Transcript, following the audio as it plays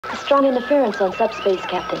strong interference on subspace,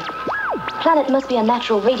 Captain. Planet must be a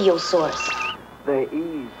natural radio source. They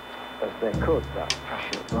eased as they could that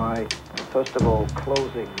pressure by, first of all,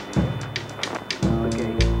 closing the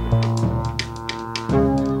gate.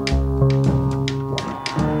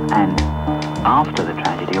 And after the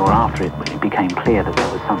tragedy, or after it became clear that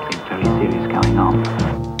there was something very serious going on.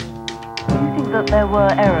 Do you think that there were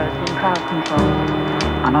errors in crowd control?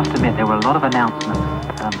 I must admit there were a lot of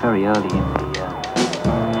announcements very early in the development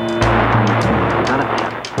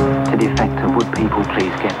to the effect of, would people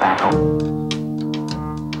please get back on?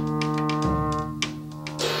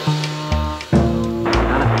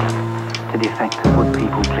 To the effect of, would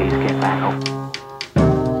people please get back on?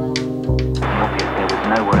 Obviously there was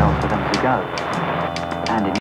nowhere else for them to go.